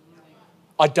you.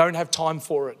 I don't have time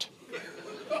for it.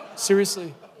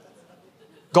 Seriously.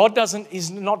 God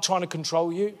is not trying to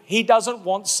control you. He doesn't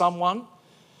want someone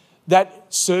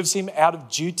that serves him out of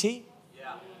duty.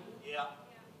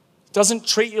 Doesn't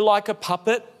treat you like a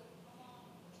puppet.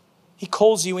 He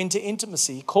calls you into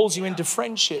intimacy. He calls you into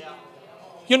friendship.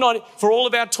 You're not, for all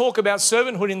of our talk about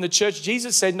servanthood in the church,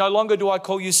 Jesus said, no longer do I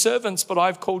call you servants, but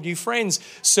I've called you friends.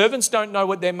 Servants don't know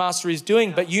what their master is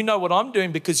doing, but you know what I'm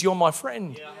doing because you're my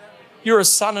friend. You're a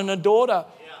son and a daughter.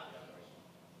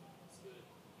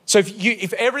 So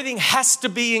if everything has to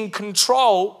be in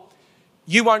control,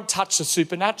 you won't touch the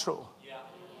supernatural.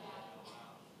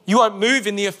 You won't move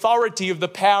in the authority of the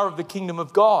power of the kingdom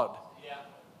of God.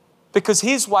 Because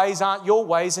his ways aren't your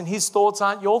ways and his thoughts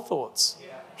aren't your thoughts.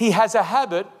 He has a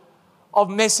habit of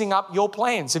messing up your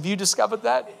plans. Have you discovered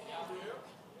that?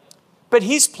 But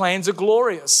his plans are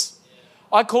glorious.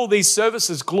 I call these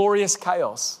services glorious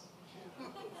chaos.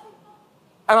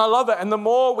 And I love it. And the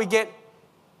more we get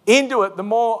into it, the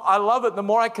more I love it, the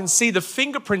more I can see the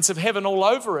fingerprints of heaven all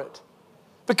over it.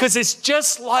 Because it's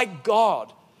just like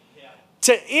God.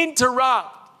 To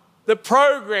interrupt the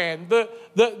program, the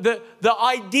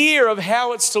idea of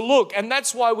how it's to look. And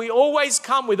that's why we always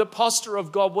come with a posture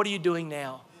of, God, what are you doing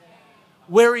now?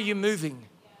 Where are you moving?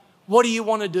 What do you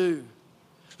want to do?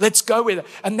 Let's go with it.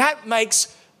 And that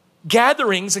makes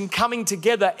gatherings and coming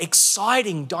together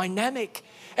exciting, dynamic,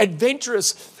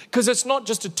 adventurous, because it's not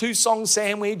just a 2-song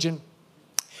sandwich and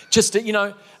just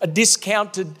a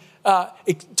discounted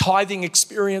tithing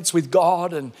experience with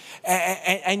God and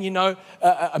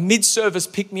a mid-service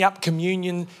pick-me-up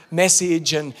communion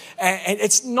message and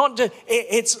it's not just,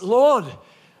 it's Lord,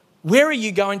 where are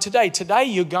you going today? Today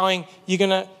you're going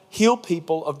to heal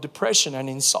people of depression and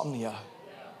insomnia.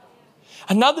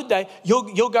 Another day,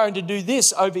 you're going to do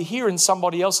this over here in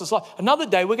somebody else's life. Another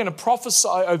day, we're going to prophesy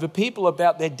over people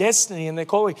about their destiny and their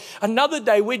calling. Another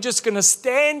day, we're just going to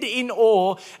stand in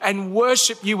awe and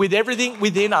worship you with everything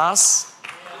within us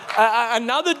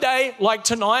Another day like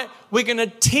tonight, we're going to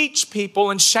teach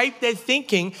people and shape their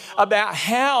thinking about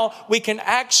how we can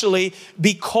actually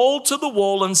be called to the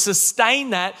wall and sustain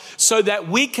that so that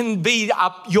we can be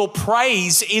up your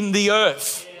praise in the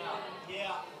earth.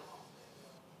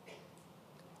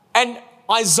 And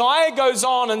Isaiah goes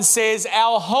on and says,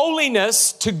 our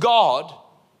holiness to God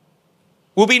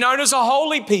will be known as a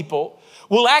holy people,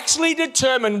 will actually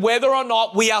determine whether or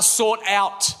not we are sought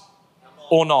out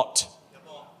or not.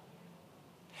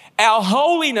 Our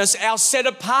holiness, our set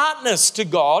apartness to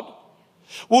God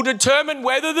will determine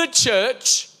whether the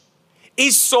church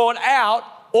is sought out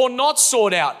or not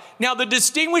sought out. Now, the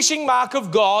distinguishing mark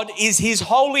of God is his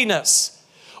holiness.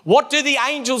 What do the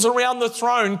angels around the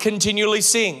throne continually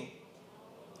sing?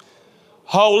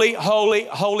 Holy, holy,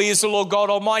 holy is the Lord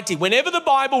God Almighty. Whenever the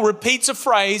Bible repeats a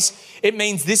phrase, it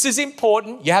means this is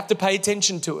important. You have to pay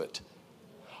attention to it.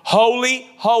 Holy,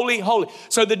 holy, holy.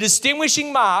 So the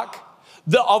distinguishing mark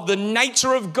of the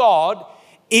nature of God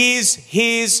is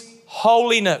his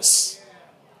holiness.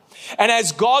 And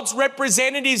as God's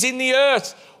representatives in the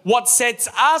earth, what sets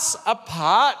us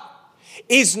apart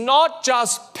is not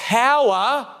just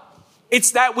power,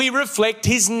 it's that we reflect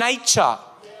his nature.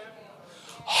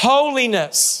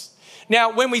 Holiness.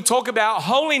 Now, when we talk about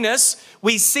holiness,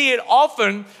 we see it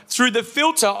often through the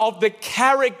filter of the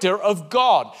character of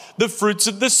God, the fruits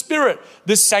of the Spirit,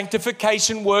 the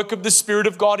sanctification work of the Spirit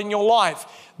of God in your life.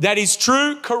 That is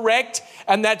true, correct,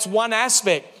 and that's one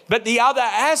aspect. But the other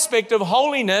aspect of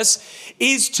holiness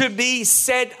is to be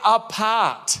set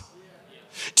apart.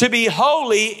 To be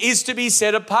holy is to be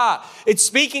set apart. It's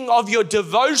speaking of your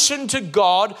devotion to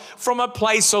God from a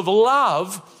place of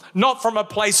love, not from a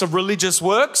place of religious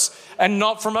works and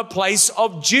not from a place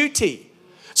of duty.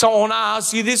 So I want to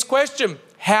ask you this question.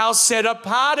 How set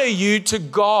apart are you to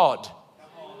God?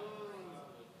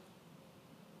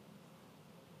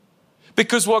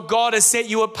 Because what God has set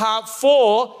you apart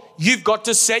for, you've got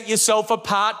to set yourself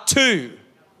apart too.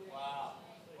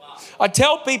 I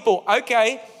tell people,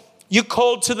 okay, you're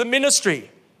called to the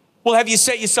ministry. Well, have you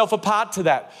set yourself apart to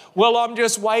that? Well, I'm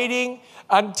just waiting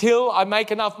until I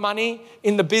make enough money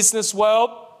in the business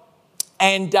world,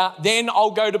 and then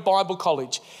I'll go to Bible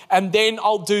college, and then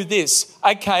I'll do this.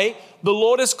 Okay, the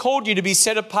Lord has called you to be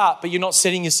set apart, but you're not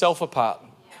setting yourself apart.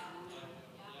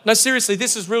 No, seriously,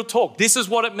 this is real talk. This is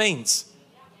what it means.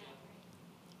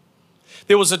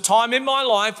 There was a time in my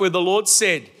life where the Lord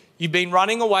said, you've been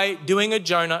running away, doing a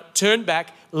Jonah, turn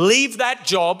back, leave that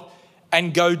job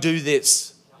and go do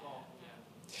this.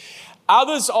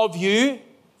 Others of you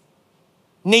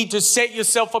need to set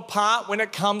yourself apart when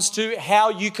it comes to how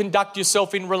you conduct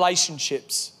yourself in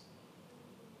relationships.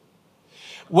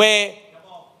 Where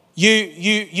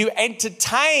you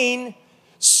entertain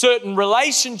certain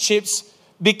relationships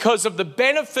because of the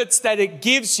benefits that it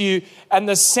gives you and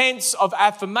the sense of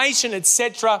affirmation,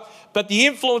 etc. But the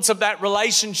influence of that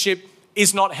relationship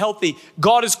is not healthy.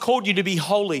 God has called you to be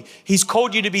holy. He's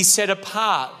called you to be set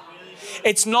apart.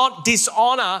 It's not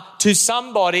dishonor to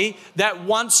somebody that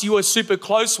once you are super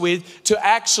close with to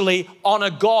actually honor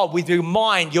God with your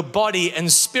mind, your body and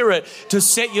spirit, to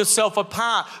set yourself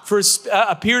apart for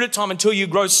a period of time until you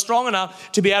grow strong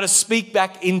enough to be able to speak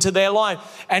back into their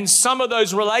life. And some of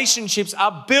those relationships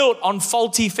are built on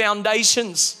faulty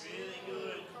foundations.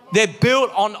 They're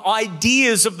built on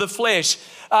ideas of the flesh.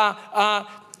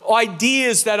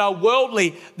 Ideas that are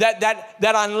worldly, that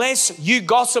unless you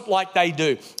gossip like they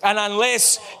do, and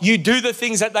unless you do the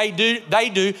things that they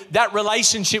do, that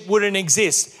relationship wouldn't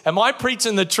exist. Am I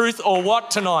preaching the truth or what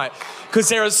tonight? Because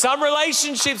there are some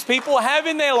relationships people have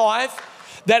in their life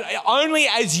that only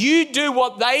as you do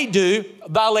what they do,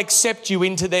 they'll accept you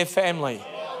into their family.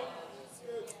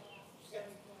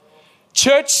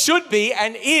 Church should be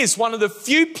and is one of the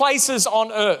few places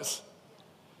on earth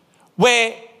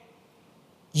where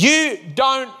you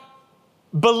don't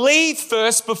believe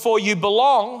first before you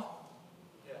belong.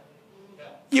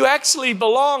 You actually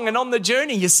belong, and on the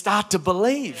journey you start to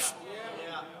believe.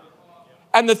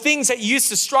 And the things that you used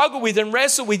to struggle with and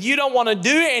wrestle with, you don't want to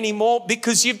do anymore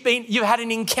because you've had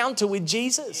an encounter with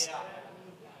Jesus.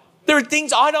 There are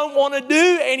things I don't want to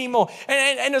do anymore.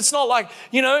 And it's not like,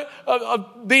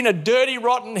 I've been a dirty,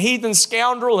 rotten, heathen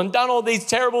scoundrel and done all these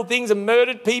terrible things and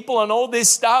murdered people and all this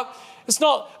stuff. It's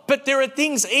not, but there are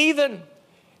things even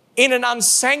in an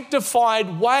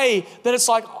unsanctified way that it's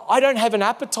like, I don't have an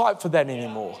appetite for that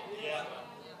anymore.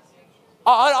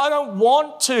 I don't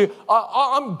want to.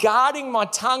 I'm guarding my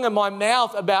tongue and my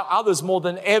mouth about others more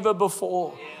than ever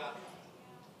before.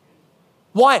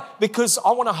 Why? Because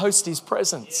I want to host his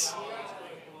presence.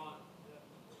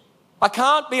 I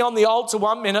can't be on the altar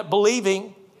 1 minute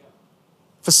believing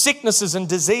for sicknesses and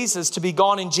diseases to be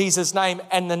gone in Jesus' name,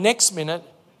 and the next minute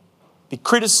be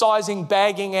criticizing,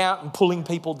 bagging out, and pulling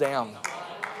people down.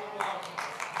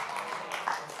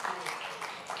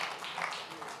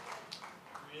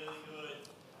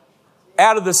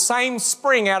 Out of the same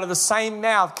spring, out of the same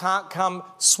mouth can't come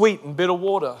sweet and bitter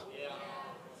water.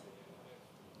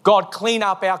 God, clean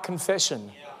up our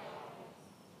confession.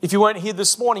 If you weren't here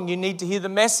this morning, you need to hear the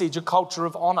message, a culture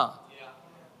of honor.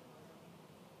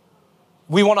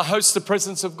 We want to host the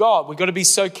presence of God. We've got to be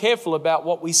so careful about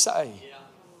what we say.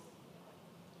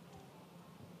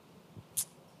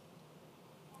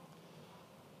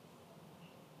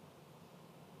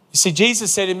 You see,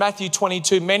 Jesus said in Matthew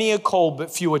 22, many are called, but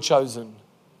few are chosen.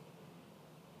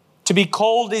 To be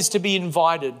called is to be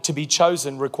invited. To be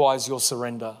chosen requires your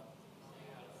surrender.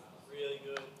 Really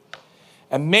good.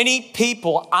 And many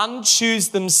people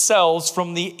unchoose themselves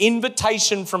from the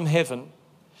invitation from heaven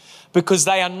because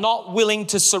they are not willing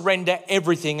to surrender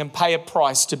everything and pay a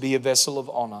price to be a vessel of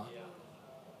honor.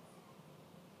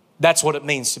 That's what it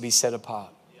means to be set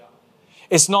apart.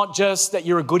 It's not just that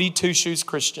you're a goody two-shoes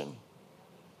Christian.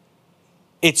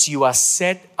 It's you are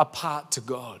set apart to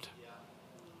God.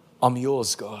 I'm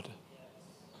yours, God.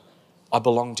 I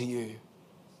belong to you.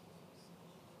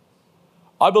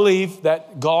 I believe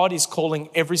that God is calling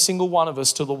every single one of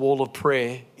us to the wall of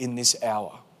prayer in this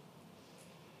hour.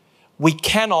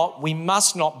 We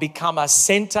must not become a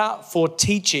center for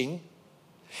teaching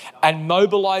and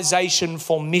mobilization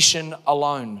for mission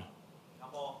alone.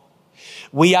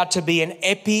 We are to be an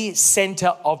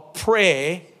epicenter of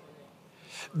prayer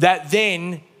that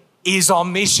then is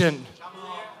on mission.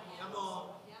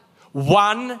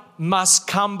 One must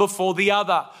come before the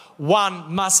other.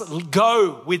 One must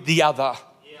go with the other.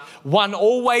 One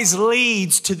always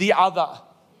leads to the other.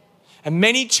 And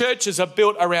many churches are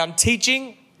built around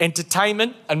teaching,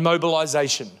 entertainment, and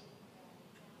mobilization.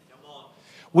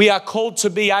 We are called to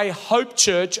be a hope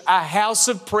church, a house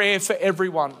of prayer for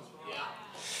everyone.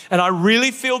 And I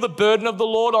really feel the burden of the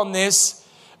Lord on this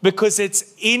because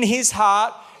it's in his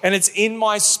heart and it's in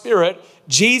my spirit.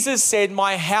 Jesus said,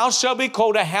 my house shall be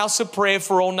called a house of prayer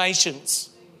for all nations.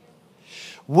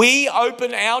 We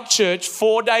open our church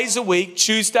 4 days a week,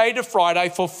 Tuesday to Friday,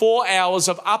 for 4 hours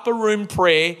of upper room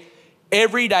prayer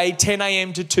every day, 10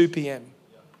 a.m. to 2 p.m.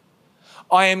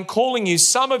 I am calling you.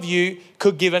 Some of you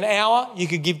could give an hour, you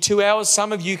could give 2 hours,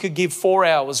 some of you could give 4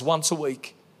 hours once a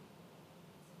week.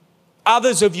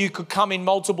 Others of you could come in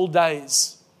multiple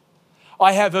days.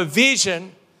 I have a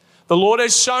vision. The Lord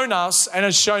has shown us and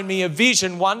has shown me a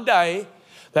vision one day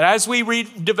that as we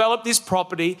redevelop this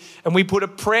property and we put a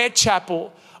prayer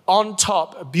chapel on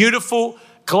top, a beautiful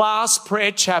glass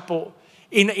prayer chapel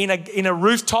in a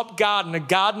rooftop garden, a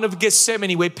garden of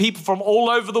Gethsemane, where people from all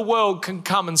over the world can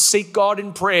come and seek God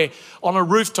in prayer on a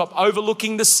rooftop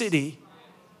overlooking the city.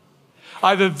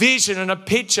 I have a vision and a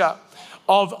picture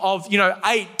of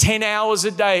 8-10 hours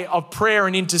a day of prayer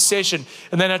and intercession,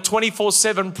 and then a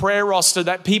 24/7 prayer roster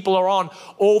that people are on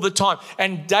all the time.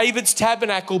 And David's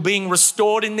tabernacle being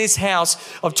restored in this house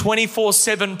of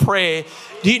 24/7 prayer.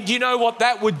 Do you know what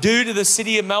that would do to the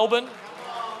city of Melbourne?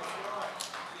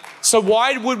 So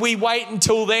why would we wait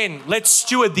until then? Let's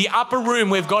steward the upper room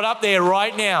we've got up there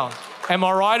right now. Am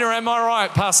I right or am I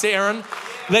right, Pastor Aaron?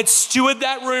 Let's steward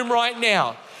that room right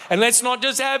now. And let's not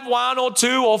just have 1 or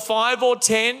 2 or 5 or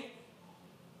 10.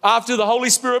 After the Holy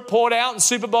Spirit poured out on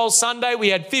Super Bowl Sunday, we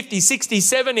had 50, 60,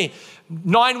 70.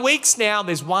 9 weeks now,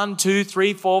 there's 1, 2,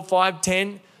 3, 4, 5,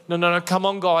 10. No, come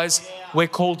on, guys. We're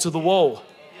called to the wall.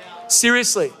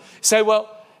 Seriously. You say, well,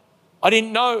 I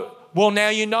didn't know. Well, now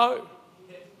you know.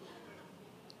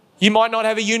 You might not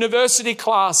have a university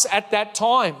class at that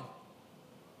time.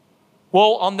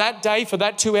 Well, on that day, for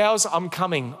that 2 hours, I'm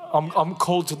coming. I'm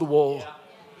called to the wall.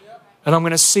 And I'm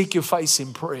going to seek your face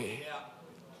in prayer.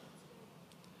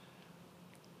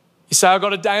 You say, I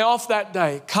got a day off that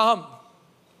day. Come.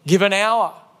 Give an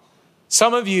hour.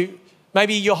 Some of you,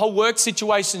 maybe your whole work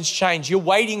situation's changed. You're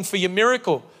waiting for your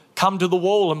miracle. Come to the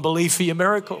wall and believe for your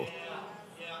miracle.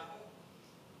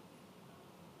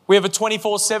 We have a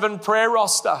 24/7 prayer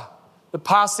roster that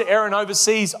Pastor Aaron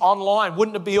oversees online.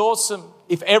 Wouldn't it be awesome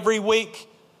if every week,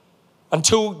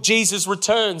 until Jesus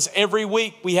returns, every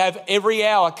week we have every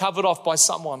hour covered off by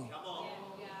someone?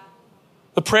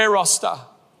 The prayer roster.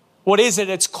 What is it?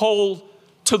 It's called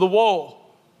to the wall.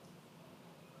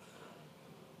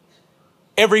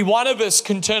 Every one of us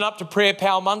can turn up to Prayer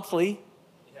Power Monthly.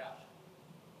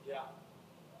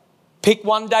 Pick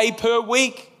one day per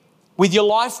week with your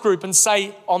life group and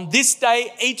say, on this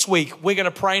day each week, we're going to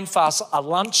pray and fast a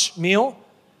lunch meal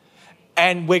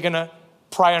and we're going to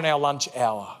pray on our lunch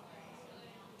hour.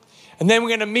 And then we're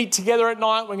going to meet together at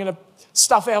night. We're going to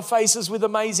stuff our faces with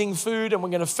amazing food, and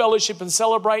we're going to fellowship and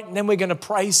celebrate, and then we're going to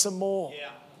pray some more. Yeah.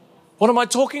 What am I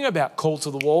talking about? Call to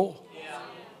the wall. Yeah.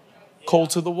 Call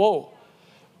to the wall.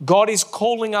 God is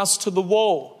calling us to the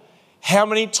wall. How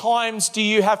many times do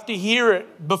you have to hear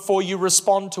it before you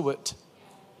respond to it?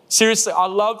 Seriously, I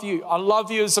love you. I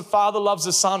love you as a father loves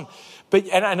a son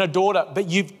and a daughter. But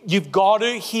you've got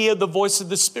to hear the voice of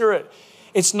the Spirit.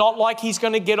 It's not like he's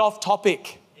going to get off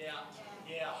topic.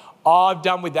 Oh, I've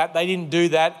done with that. They didn't do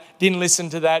that. Didn't listen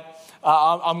to that.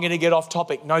 I'm going to get off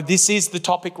topic. No, this is the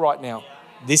topic right now.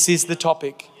 This is the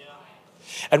topic.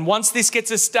 And once this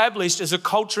gets established as a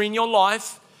culture in your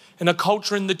life and a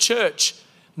culture in the church,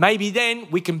 maybe then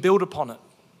we can build upon it.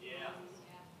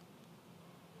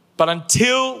 But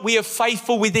until we are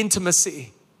faithful with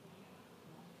intimacy,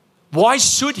 why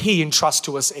should he entrust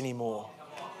to us anymore?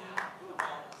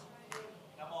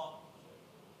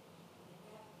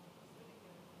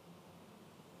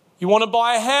 You want to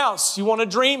buy a house. You want a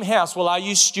dream house. Well, are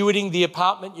you stewarding the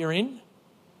apartment you're in?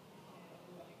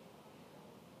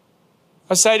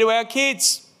 I say to our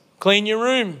kids, clean your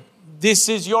room. This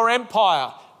is your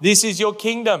empire. This is your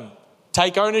kingdom.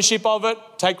 Take ownership of it.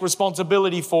 Take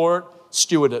responsibility for it.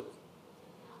 Steward it.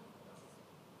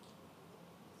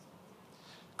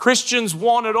 Christians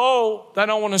want it all. They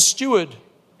don't want to steward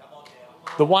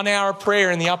the 1 hour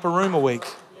prayer in the upper room a week.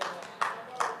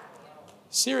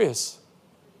 Serious.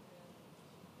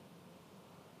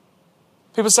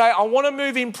 People say, I want to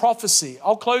move in prophecy.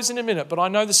 I'll close in a minute, but I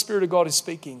know the Spirit of God is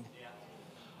speaking.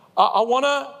 I want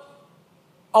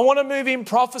to move in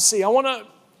prophecy. I want to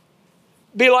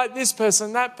be like this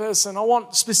person, that person. I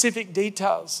want specific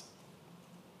details.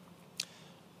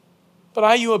 But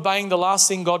are you obeying the last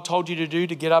thing God told you to do,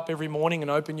 to get up every morning and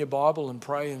open your Bible and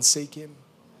pray and seek him?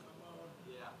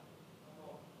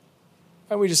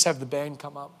 And we just have the band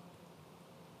come up.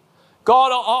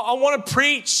 God, I want to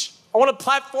preach. I want a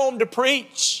platform to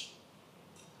preach.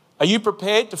 Are you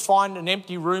prepared to find an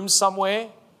empty room somewhere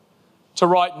to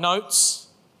write notes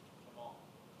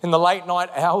in the late night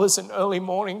hours and early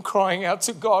morning, crying out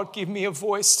to God, give me a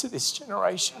voice to this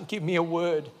generation, give me a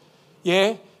word?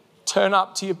 Yeah? Turn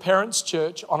up to your parents'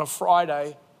 church on a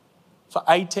Friday for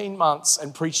 18 months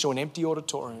and preach to an empty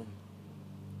auditorium.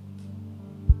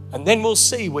 And then we'll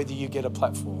see whether you get a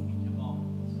platform.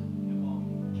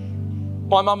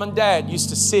 My mum and dad used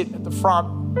to sit at the front,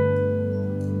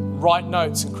 write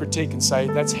notes and critique and say,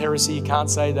 that's heresy, you can't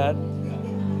say that.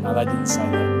 No, they didn't say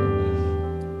that.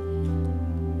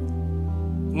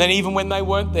 And then even when they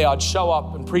weren't there, I'd show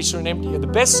up and preach to an empty. The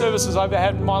best services I've ever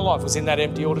had in my life was in that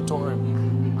empty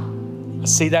auditorium. I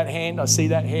see that hand, I see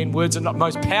that hand. Words are not,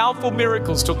 most powerful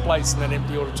miracles took place in that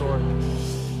empty auditorium.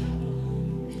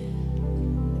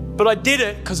 But I did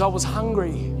it because I was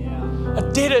hungry. I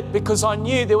did it because I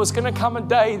knew there was going to come a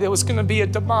day, there was going to be a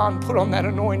demand put on that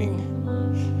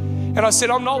anointing. And I said,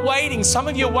 I'm not waiting. Some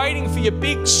of you are waiting for your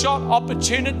big shot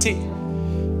opportunity.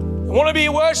 I want to be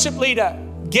a worship leader.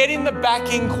 Get in the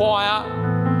backing choir.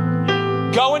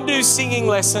 Go and do singing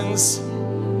lessons.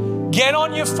 Get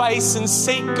on your face and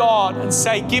seek God and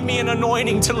say, give me an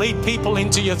anointing to lead people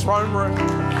into your throne room.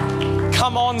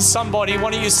 Come on, somebody.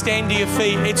 Why don't you stand to your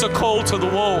feet? It's a call to the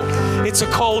wall. It's a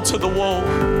call to the wall.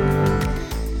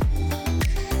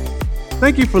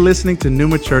 Thank you for listening to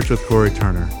Pneuma Church with Corey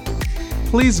Turner.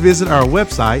 Please visit our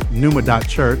website,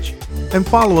 pneuma.church, and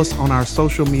follow us on our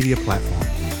social media platforms.